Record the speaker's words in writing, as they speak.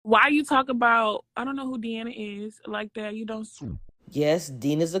Why you talk about, I don't know who Deanna is like that. You don't. Yes,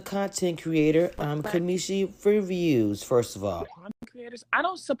 Deena's a content creator. I'm Black Kamishi for reviews, first of all. content creators. I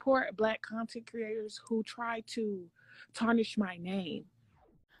don't support black content creators who try to tarnish my name.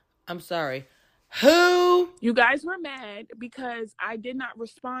 I'm sorry. Who? You guys were mad because I did not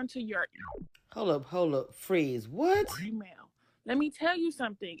respond to your Hold up, freeze. What? email. Let me tell you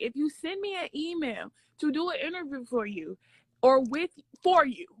something. If you send me an email to do an interview for you, or for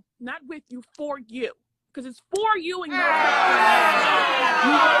you, not with you, for you, because it's for you and your I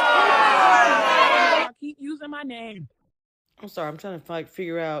keep using my name. I'm sorry, I'm trying to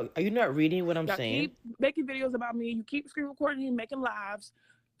figure out. Are you not reading what I'm Y'all saying? keep making videos about me. You keep screen recording and making lives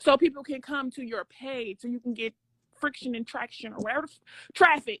so people can come to your page so you can get friction and traction or whatever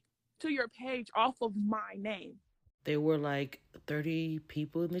traffic to your page off of my name. There were like 30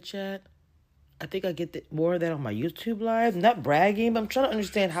 people in the chat. I think I get more of that on my YouTube live. Not bragging, but I'm trying to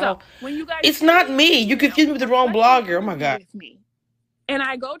understand how. So when you guys, it's not me. You confused me with the wrong blogger. Oh my god. With me, and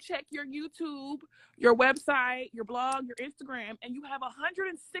I go check your YouTube, your website, your blog, your Instagram, and you have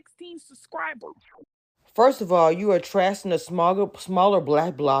 116 subscribers. First of all, you are trashing a smaller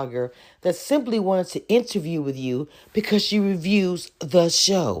black blogger that simply wanted to interview with you because she reviews the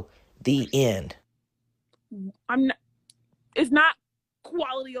show. The end. I'm not. It's not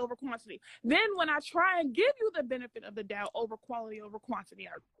quality over quantity. Then when I try and give you the benefit of the doubt over quality over quantity,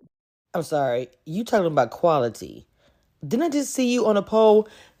 I'm sorry. You talking about quality. Didn't I just see you on a poll?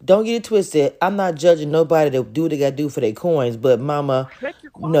 Don't get it twisted. I'm not judging nobody to do what they got to do for their coins. But mama,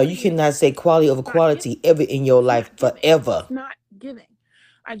 no, you cannot say quality over quality ever in your life forever. It's not giving.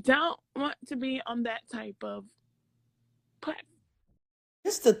 I don't want to be on that type of platform.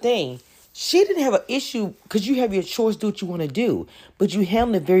 This is the thing. She didn't have an issue because you have your choice, do what you want to do. But you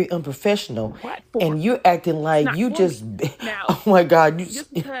handled it very unprofessional. And you're acting like you just... Now, oh my God.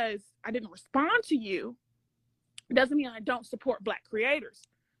 Just because I didn't respond to you doesn't mean I don't support black creators.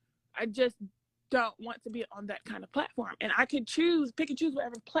 I just don't want to be on that kind of platform. And I could pick and choose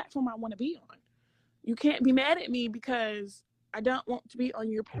whatever platform I want to be on. You can't be mad at me because I don't want to be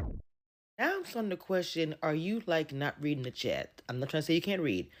on your platform. Now I'm starting to question, are you like not reading the chat? I'm not trying to say you can't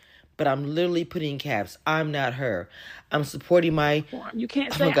read, but I'm literally putting caps. I'm not her. I'm supporting my... You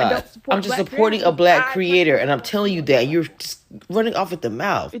can't say oh my God. I don't support I'm just supporting a black creator, and I'm telling you that. You're just running off at the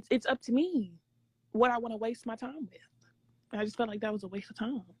mouth. It's up to me what I want to waste my time with. I just felt like that was a waste of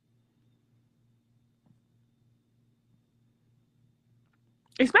time.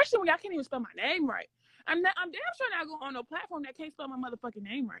 Especially when y'all can't even spell my name right. I'm damn sure not going on no platform that can't spell my motherfucking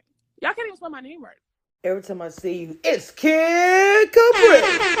name right. Y'all can't even spell my name right. Every time I see you, it's KKAPRI.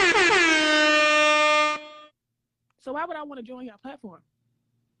 So why would I want to join your platform?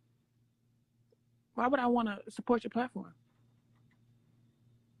 Why would I want to support your platform?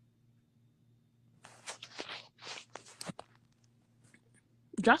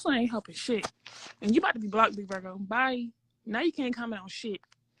 Jocelyn ain't helping shit. And you about to be blocked, Big Virgo. Bye. Now you can't comment on shit.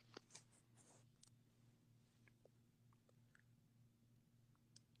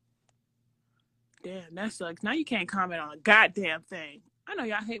 Damn, that sucks. Now you can't comment on a goddamn thing. I know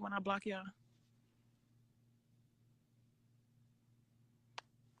y'all hate when I block y'all.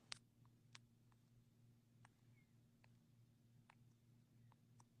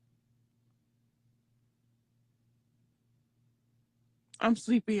 I'm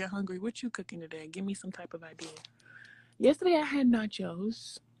sleepy and hungry. What you cooking today? Give me some type of idea. Yesterday I had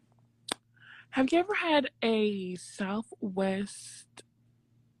nachos. Have you ever had a Southwest...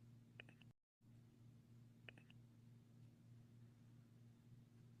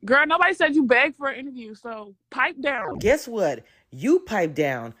 Girl, nobody said you begged for an interview, so pipe down. Guess what? You pipe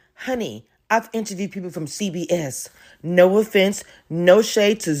down. Honey, I've interviewed people from CBS. No offense, no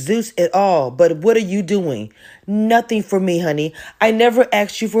shade to Zeus at all, but what are you doing? Nothing for me, honey. I never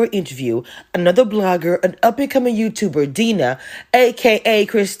asked you for an interview. Another blogger, an up-and-coming YouTuber, Deena, a.k.a.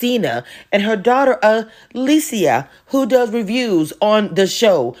 Christina, and her daughter, Alicia, who does reviews on the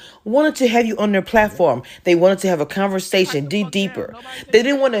show, wanted to have you on their platform. They wanted to have a conversation, dig deeper. They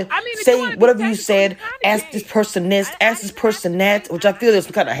didn't want to say whatever you said, ask this person this, ask this person that, which I feel is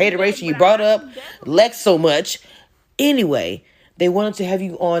some kind of hateration you brought up, Lex so much. Anyway, they wanted to have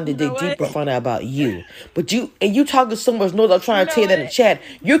you on to dig deeper, find out about you. But you talking so much noise, I'm trying to tell you that in the chat.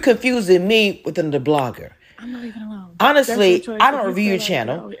 You're confusing me with another blogger. I'm not even alone. Honestly, I don't review your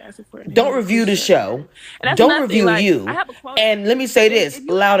channel. Don't review the show. Don't review you. And let me say this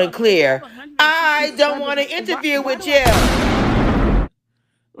loud and clear. I don't want to interview with you.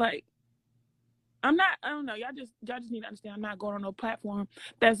 Like, I'm not, I don't know. Y'all just need to understand I'm not going on no platform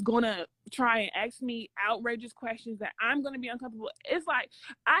that's gonna try and ask me outrageous questions that I'm gonna be uncomfortable. It's like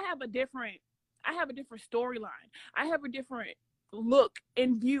I have a different storyline. I have a different look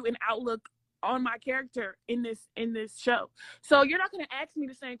and view and outlook on my character in this show. So you're not gonna ask me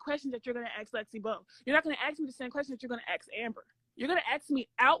the same questions that you're gonna ask Lexi Bo. You're not gonna ask me the same questions that you're gonna ask Amber. You're gonna ask me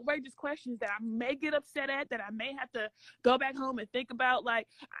outrageous questions that I may get upset at, that I may have to go back home and think about. Like,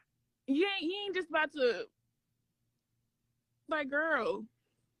 you ain't just about to, like, girl,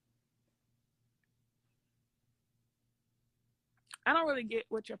 I don't really get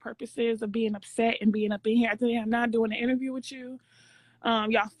what your purpose is of being upset and being up in here. I think I'm not doing an interview with you.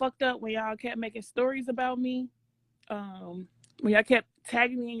 Y'all fucked up when y'all kept making stories about me. When y'all kept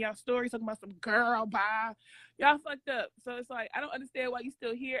tagging me in y'all stories talking about some girl bye. Y'all fucked up. So it's like, I don't understand why you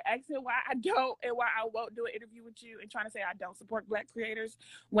still here, asking why I don't and why I won't do an interview with you and trying to say I don't support Black creators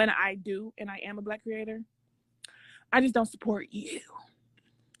when I do and I am a Black creator. I just don't support you.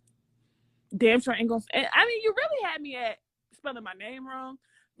 Damn sure ain't gonna. I mean, you really had me at spelling my name wrong.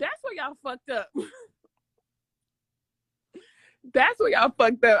 That's where y'all fucked up. That's where y'all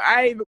fucked up. I ain't